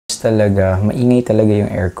talaga, maingay talaga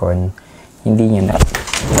yung aircon. Hindi niya na.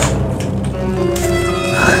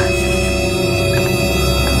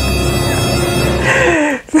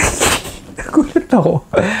 Nagulat ako.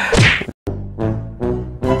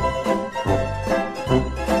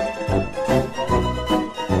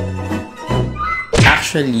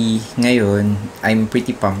 Actually, ngayon, I'm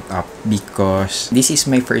pretty pumped up because this is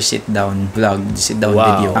my first sit-down vlog, sit-down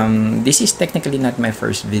video. This is technically not my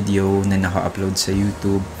first video na naka-upload sa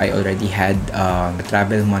YouTube. I already had a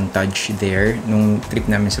travel montage there nung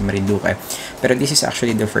trip namin sa Marinduque. Pero this is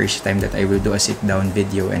actually the first time that I will do a sit-down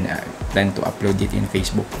video and I plan to upload it in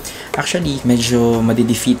Facebook. Actually, medyo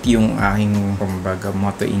madidefeat yung aking, kumbaga,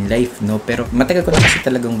 motto in life, no? Pero matagal ko na kasi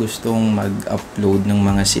talagang gustong mag-upload ng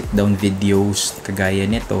mga sit-down videos kagaya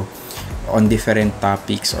nito on different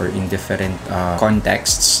topics or in different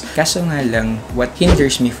contexts. Kaso nga lang, what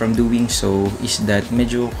hinders me from doing so is that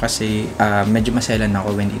medyo maselan ako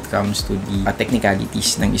when it comes to the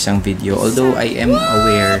technicalities ng isang video. Although I am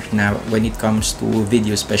aware na when it comes to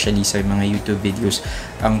video, especially sa mga YouTube videos,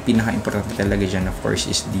 ang pinaka-importante talaga dyan, of course,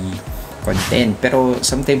 is the content. Pero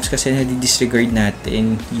sometimes kasi nadi-disregard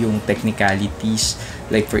natin yung technicalities,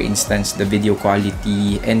 like for instance the video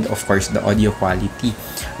quality and of course the audio quality.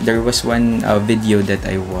 There was one video that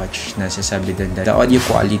I watched na sasabi doon that the audio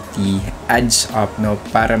quality adds up, no,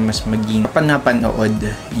 para mas maging panapanood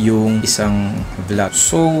yung isang vlog.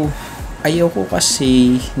 So ayoko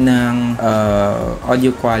kasi ng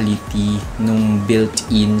audio quality nung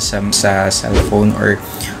built-in sa cellphone or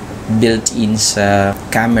built-in sa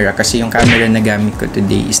camera, kasi yung camera na gamit ko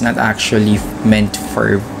today is not actually meant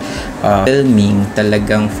for filming,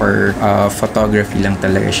 talagang for photography lang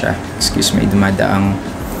talaga siya. Excuse me, dumadaang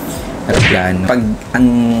aeroplano. Pag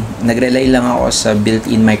nag-rely lang ako sa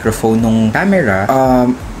built-in microphone ng camera,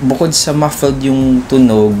 bukod sa muffled yung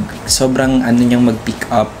tunog, sobrang niyang mag-pick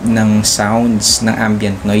up ng sounds, ng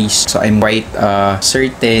ambient noise. So I'm quite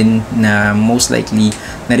certain na most likely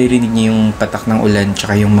naririnig niyo yung patak ng ulan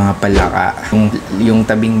tsaka yung mga palaka. Yung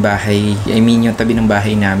tabing bahay, yung tabi ng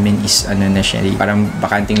bahay namin is na siya, parang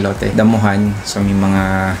bakanting lote, damuhan. So may mga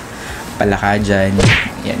palaka dyan.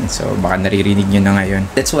 Yan. So baka naririnig nyo na ngayon.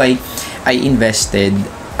 That's why I invested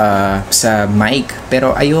sa mic,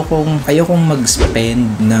 pero ayokong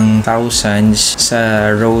mag-spend ng thousands sa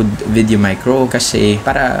Rode Video Micro kasi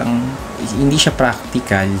parang hindi siya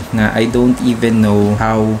practical, na I don't even know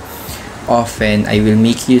how often I will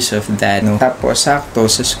make use of that, no? Tapos sakto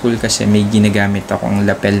sa school kasi may ginagamit akong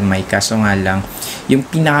lapel mic, kaso nga lang yung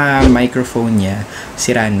pinaka microphone niya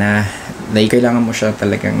sira na. Like, kailangan mo siya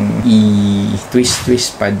talagang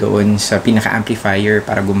i-twist pa doon sa pinaka-amplifier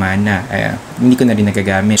para gumana. Hindi ko na rin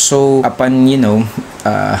nagagamit. So, upon,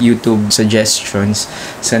 YouTube suggestions,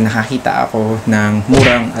 nakakita ako ng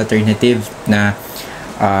murang alternative na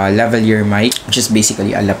lavalier mic, which is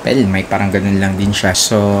basically a lapel mic. Parang ganun lang din siya.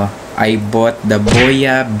 So, I bought the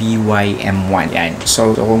BOYA BY-M1. Yan.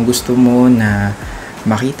 So, kung gusto mo na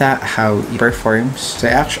makita how it performs, so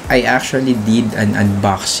I actually did an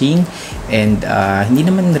unboxing and hindi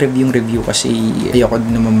naman review kasi ayoko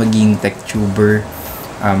din naman maging tech tuber.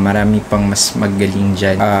 Marami pang mas magaling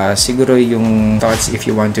dyan. Siguro yung thoughts, if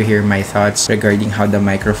you want to hear my thoughts regarding how the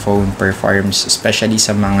microphone performs, especially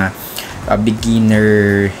sa mga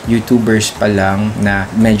beginner YouTubers pa lang na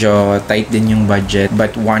medyo tight din yung budget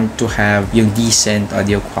but want to have yung decent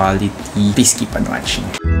audio quality, please keep on watching.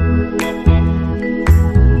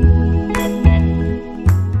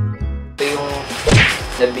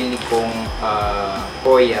 Nabili kong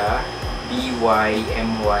BOYA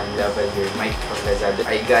BY-M1 lavalier mic from Lazada.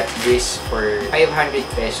 I got this for 500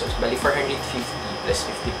 pesos. Bali 450 plus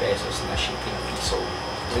 50 pesos na shipping fee. So,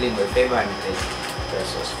 ulit mo, 500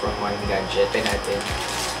 pesos from one gadget. Pen natin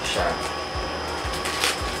siya.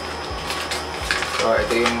 So,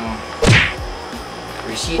 ito yung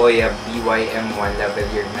receipt. BOYA BY-M1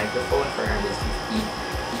 lavalier microphone, 450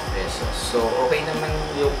 pesos. So, okay naman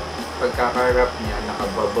yung pagkaka-wrap niya,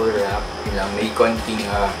 naka-bubble wrap. May konting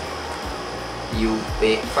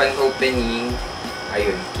fan opening.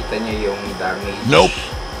 Ayun, kita niyo yung damage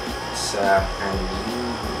sa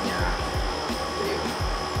handling niya. Ayun.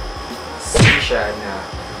 See siya na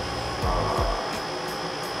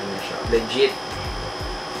legit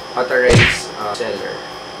authorized seller.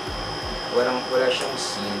 Wala siyang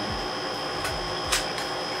seal.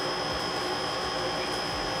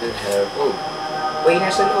 Will have,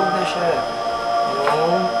 nasa loob na siya.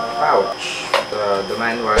 No pouch. The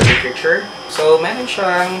manual literature. So, meron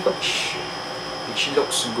siyang pouch, which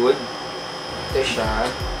looks good. Ito siya.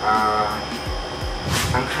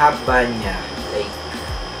 Ang haba niya, like,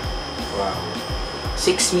 wow,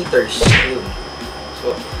 6 meters. Ayun.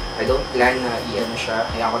 So, I don't plan na i-ano siya.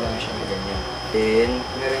 Kaya ko lang siya na ganyan. Then,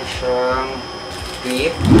 meron siyang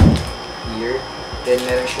clip here. Then,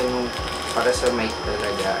 meron siyang para sa mic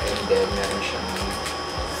talaga. And then, meron siyang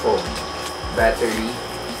phone. Battery.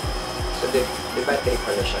 So, the battery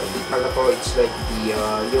pala siya. Kala ko, it's like the,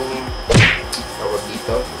 yung tawag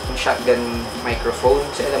dito, yung shotgun microphone.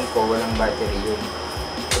 Kasi alam ko, walang battery yun.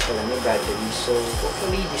 Ito pala may battery. So,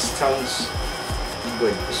 hopefully, this sounds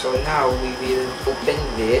good. So, now, we will open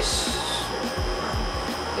this.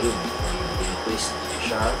 Ayun. Twist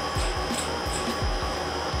siya.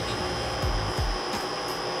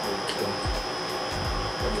 Okay.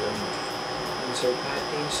 Insert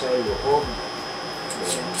natin sa loob.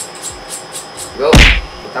 Then, go!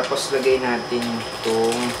 Tapos lagay natin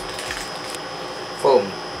itong foam.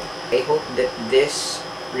 I hope that this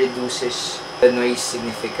reduces the noise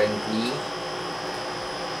significantly.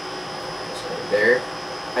 So there.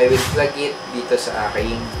 I will plug it dito sa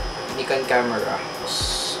aking Nikon camera.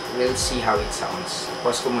 We'll see how it sounds.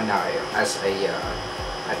 Pause ko muna kayo as I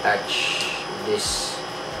attach this.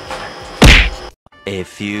 A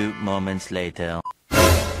few moments later.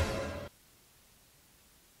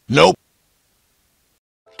 Nope.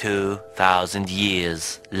 2,000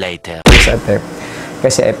 years later. First attempt.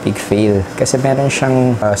 Kasi epic fail. Kasi meron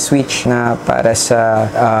siyang switch na para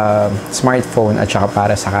sa smartphone at saka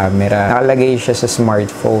para sa camera. Nakalagay siya sa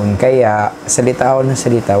smartphone. Kaya, salita ako ng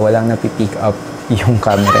salita, walang napipick up yung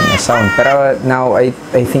camera na sound. Pero now, I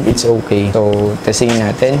think it's okay. So, testingin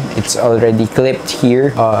natin. It's already clipped here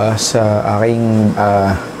sa aking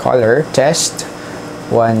collar. Test.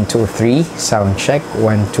 1, 2, 3. Sound check.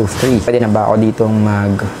 1, 2, 3. Pwede na ba ako ditong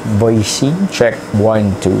mag-voicing? Check.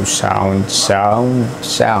 1, 2. Sound.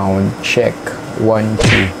 Check. 1,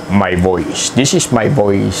 2. My voice. This is my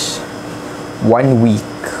voice. 1 week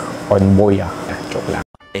on BOYA. Joke lang.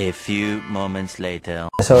 A few moments later.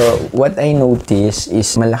 So, what I noticed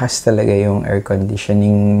is malakas talaga yung air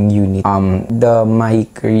conditioning unit. The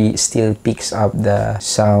mic still picks up the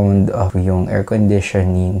sound of yung air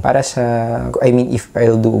conditioning. Para sa, I mean, if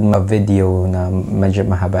I'll do a video na medyo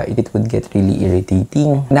mahaba, it would get really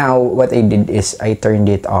irritating. Now, what I did is I turned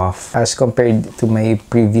it off. As compared to my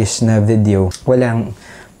previous na video, walang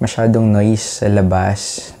masyadong noise sa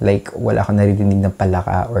labas. Like, wala akong naririnig na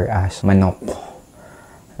palaka or manok.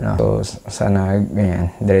 No. So, sana ganyan,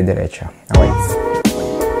 dire-diretso. Okay.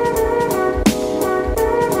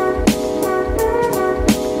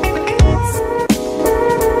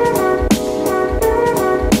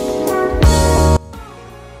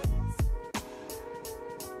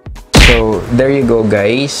 So, there you go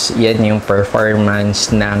guys. Yan yung performance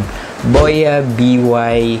ng BOYA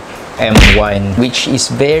BY-M1, which is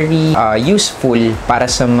very useful para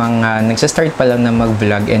sa mga nagsastart pa lang na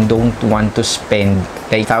mag-vlog and don't want to spend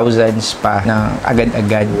like thousands pa na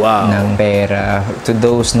agad-agad ng pera. To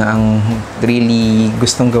those na ang really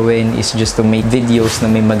gustong gawin is just to make videos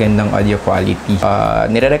na may magandang audio quality.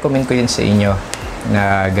 Nire-recommend ko yun sa inyo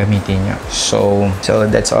na gamitin nyo. So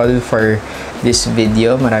that's all for this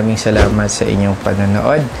video. Maraming salamat sa inyong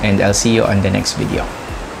panonood and I'll see you on the next video.